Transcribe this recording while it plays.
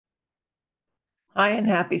Hi, and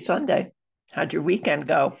happy Sunday. How'd your weekend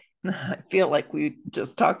go? I feel like we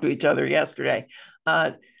just talked to each other yesterday.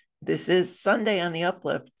 Uh, this is Sunday on the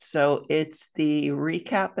Uplift, so it's the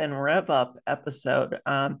recap and rev up episode.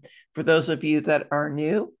 For those of you that are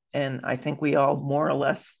new, and I think we all more or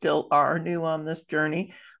less still are new on this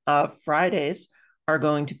journey, Fridays are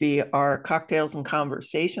going to be our cocktails and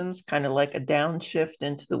conversations, kind of like a downshift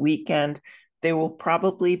into the weekend. They will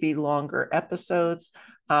probably be longer episodes.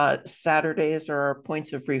 Saturdays are our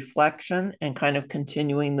points of reflection and kind of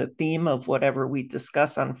continuing the theme of whatever we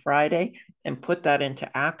discuss on Friday and put that into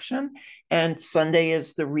action. And Sunday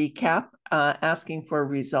is the recap, asking for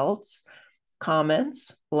results,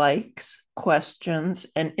 comments, likes, questions,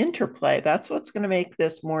 and interplay. That's what's going to make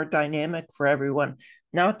this more dynamic for everyone.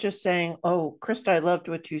 Not just saying, oh, Krista, I loved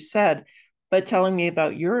what you said, but telling me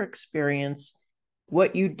about your experience,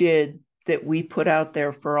 what you did that we put out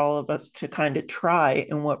there for all of us to kind of try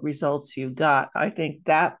and what results you got. I think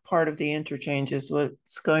that part of the interchange is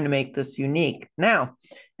what's going to make this unique. Now,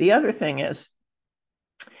 the other thing is,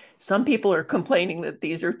 some people are complaining that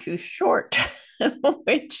these are too short,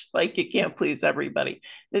 which, like, you can't please everybody.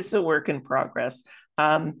 This is a work in progress.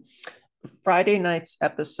 Friday night's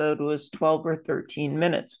episode was 12 or 13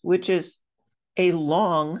 minutes, which is a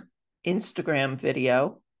long Instagram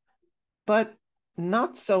video, but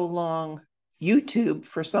not so long YouTube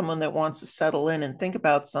for someone that wants to settle in and think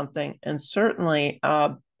about something, and certainly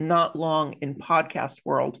not long in podcast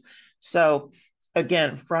world. So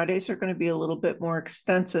again, Fridays are going to be a little bit more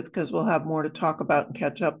extensive because we'll have more to talk about and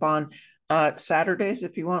catch up on. Saturdays,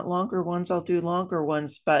 if you want longer ones, I'll do longer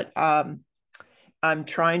ones, but I'm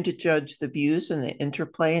trying to judge the views and the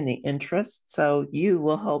interplay and the interest. So you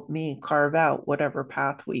will help me carve out whatever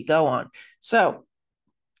path we go on. So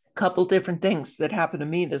couple different things that happened to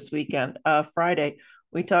me this weekend. Friday,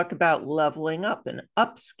 we talked about leveling up and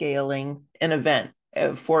upscaling an event.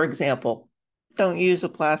 For example, don't use a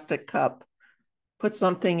plastic cup. Put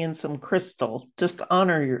something in some crystal. Just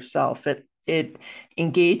honor yourself. It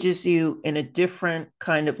engages you in a different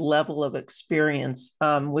kind of level of experience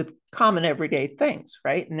with common everyday things,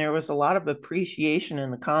 right? And there was a lot of appreciation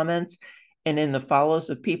in the comments and in the follows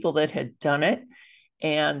of people that had done it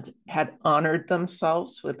and had honored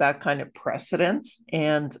themselves with that kind of precedence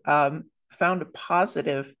and found a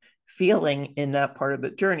positive feeling in that part of the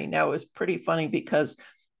journey. Now, it was pretty funny because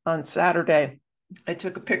on Saturday, I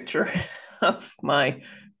took a picture of my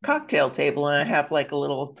cocktail table and I have like a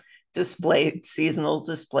little display, seasonal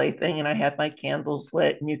display thing, and I had my candles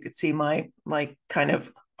lit, and you could see my kind of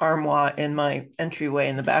armoire in my entryway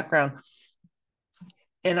in the background.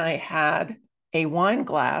 And I had a wine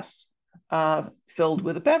glass filled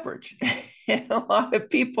with a beverage. And a lot of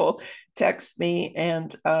people text me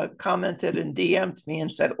and commented and DM'd me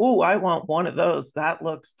and said, "Oh, I want one of those. That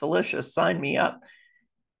looks delicious. Sign me up."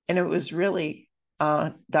 And it was really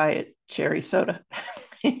diet cherry soda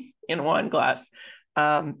in a wine glass.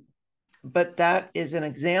 But that is an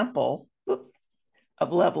example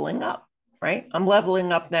of leveling up, right? I'm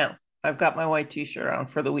leveling up now. I've got my white t-shirt on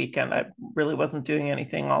for the weekend. I really wasn't doing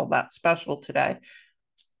anything all that special today.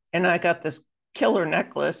 And I got this killer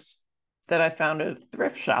necklace that I found at a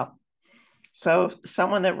thrift shop. So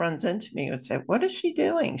someone that runs into me would say, "What is she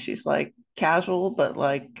doing?" She's like casual, but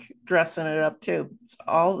like dressing it up too. It's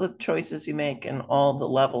all the choices you make and all the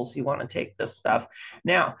levels you want to take this stuff.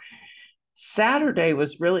 Now, Saturday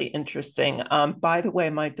was really interesting. By the way,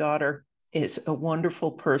 my daughter is a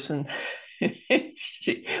wonderful person.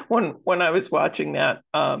 When I was watching that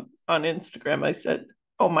on Instagram, I said,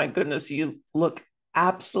 "Oh my goodness, you look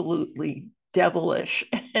absolutely devilish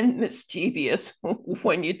and mischievous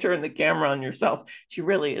when you turn the camera on yourself." She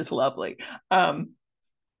really is lovely.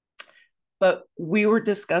 But we were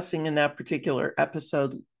discussing in that particular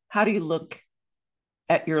episode, how do you look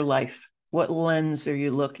at your life? What lens are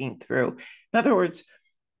you looking through? In other words,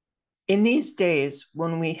 in these days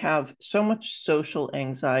when we have so much social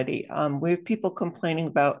anxiety, we have people complaining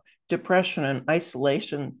about depression and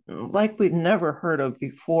isolation like we've never heard of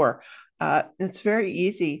before. It's very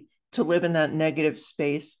easy to live in that negative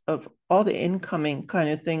space of all the incoming kind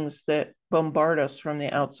of things that bombard us from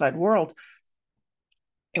the outside world.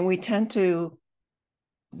 And we tend to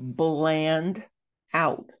bland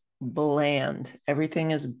out, bland.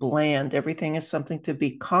 Everything is bland. Everything is something to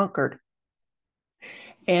be conquered.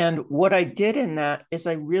 And what I did in that is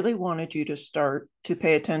I really wanted you to start to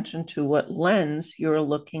pay attention to what lens you're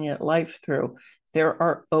looking at life through. There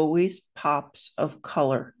are always pops of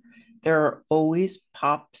color. There are always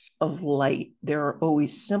pops of light. There are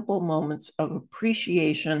always simple moments of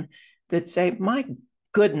appreciation that say, my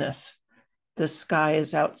goodness, the sky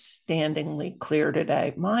is outstandingly clear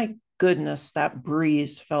today. My goodness, that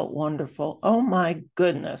breeze felt wonderful. Oh my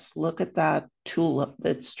goodness, look at that tulip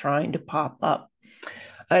that's trying to pop up.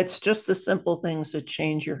 It's just the simple things that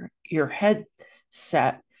change your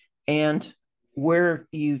headset and where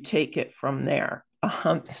you take it from there.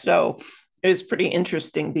 So it was pretty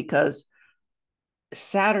interesting because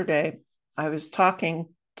Saturday I was talking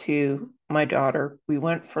to my daughter. We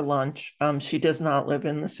went for lunch. She does not live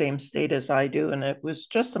in the same state as I do, and it was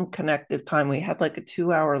just some connective time. We had like a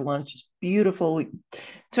 2 hour lunch. It's beautiful. We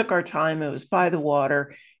took our time. It was by the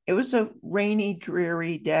water. It was a rainy,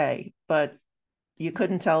 dreary day, but you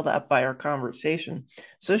couldn't tell that by our conversation.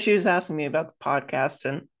 So she was asking me about the podcast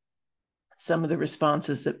and some of the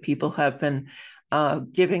responses that people have been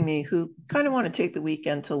giving me who kind of want to take the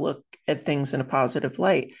weekend to look at things in a positive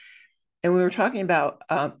light. And we were talking about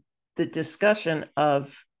the discussion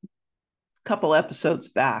of a couple episodes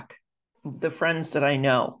back, the friends that I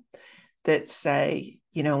know that say,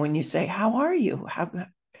 when you say, how are you?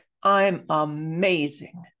 I'm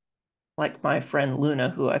amazing. Like my friend Luna,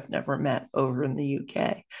 who I've never met over in the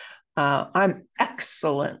UK. I'm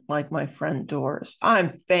excellent, like my friend Doris.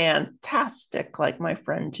 I'm fantastic, like my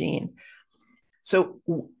friend Jean. So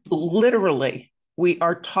literally, we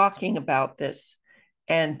are talking about this,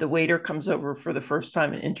 and the waiter comes over for the first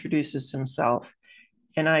time and introduces himself.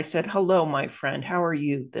 And I said, hello, my friend. How are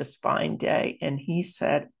you this fine day? And he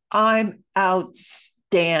said, I'm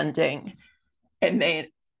outstanding. And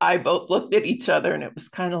I both looked at each other, and it was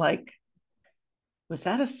kind of like, was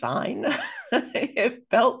that a sign? It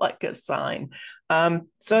felt like a sign.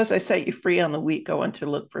 So as I set you free on the week, I want you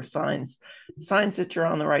to look for signs that you're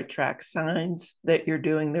on the right track, signs that you're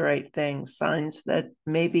doing the right thing, signs that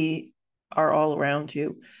maybe are all around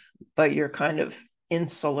you, but you're kind of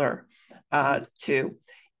insular to.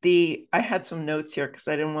 I had some notes here because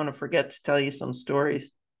I didn't want to forget to tell you some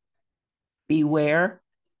stories. Beware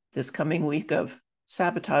this coming week of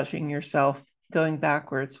sabotaging yourself, going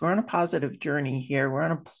backwards. We're on a positive journey here. We're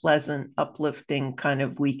on a pleasant, uplifting kind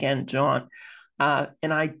of weekend jaunt.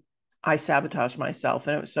 And I sabotaged myself.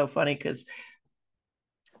 And it was so funny because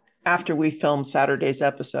after we filmed Saturday's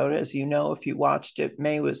episode, as you know, if you watched it,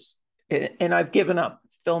 and I've given up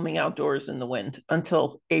filming outdoors in the wind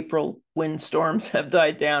until April windstorms have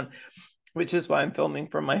died down, which is why I'm filming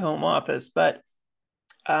from my home office. But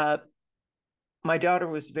my daughter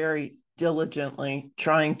was very diligently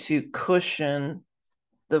trying to cushion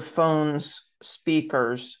the phone's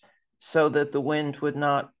speakers so that the wind would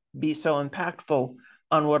not be so impactful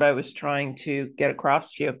on what I was trying to get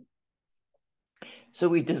across to you. So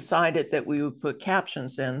we decided that we would put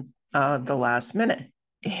captions in the last minute.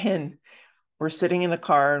 And we're sitting in the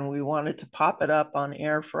car and we wanted to pop it up on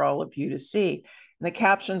air for all of you to see. And the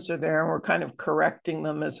captions are there and we're kind of correcting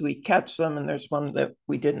them as we catch them. And there's one that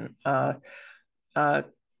we didn't,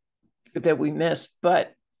 that we missed.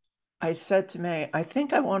 But I said to May, I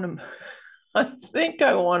think I want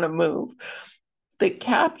to move the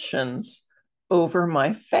captions over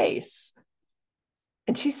my face.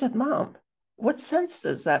 And she said, Mom, what sense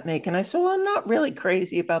does that make? And I said, well, I'm not really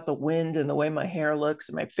crazy about the wind and the way my hair looks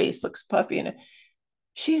and my face looks puffy. And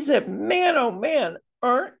she said, man, oh man,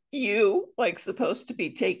 aren't you like supposed to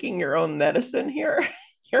be taking your own medicine here?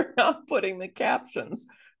 You're not putting the captions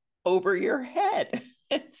over your head.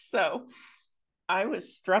 And so I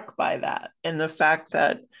was struck by that and the fact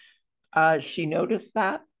that she noticed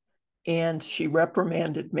that and she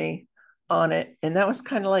reprimanded me on it. And that was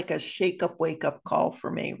kind of like a shake up, wake up call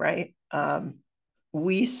for me, right?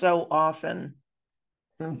 We so often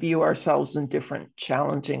view ourselves in different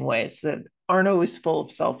challenging ways that aren't always full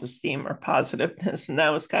of self-esteem or positiveness. And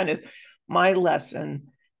that was kind of my lesson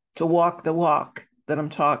to walk the walk that I'm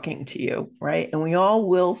talking to you, right? And we all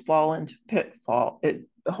will fall into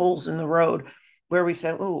holes in the road where we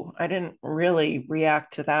say, oh, I didn't really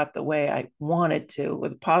react to that the way I wanted to.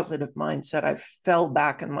 With a positive mindset, I fell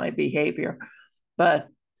back in my behavior. But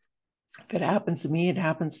if it happens to me, it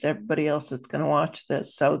happens to everybody else that's going to watch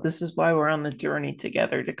this. So this is why we're on the journey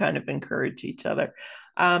together to kind of encourage each other.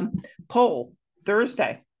 Poll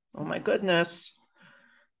Thursday. Oh my goodness.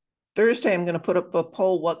 Thursday, I'm going to put up a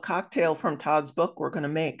poll. What cocktail from Todd's book we're going to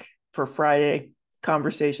make for Friday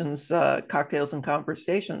conversations, cocktails and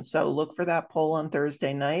conversations. So look for that poll on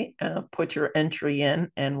Thursday night. Put your entry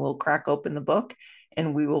in and we'll crack open the book.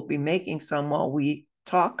 And we will be making some while we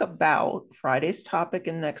talk about Friday's topic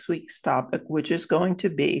and next week's topic, which is going to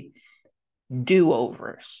be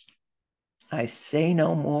do-overs. I say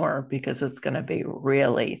no more because it's going to be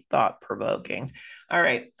really thought-provoking. All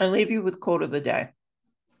right, I leave you with quote of the day.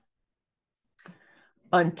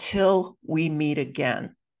 Until we meet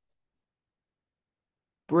again,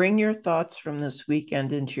 Bring your thoughts from this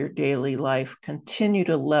weekend into your daily life. Continue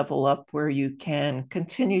to level up where you can.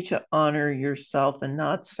 Continue to honor yourself and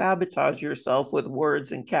not sabotage yourself with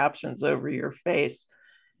words and captions over your face.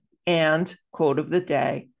 And quote of the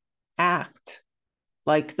day, act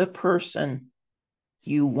like the person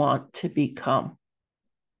you want to become.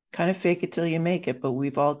 Kind of fake it till you make it, but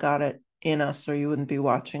we've all got it in us, or you wouldn't be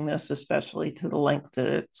watching this, especially to the length that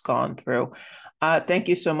it's gone through. Thank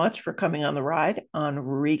you so much for coming on the ride on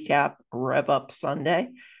ReCap Rev Up Sunday.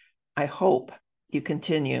 I hope you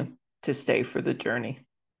continue to stay for the journey.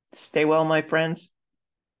 Stay well, my friends.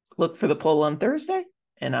 Look for the poll on Thursday,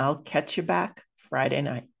 and I'll catch you back Friday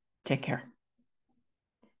night. Take care.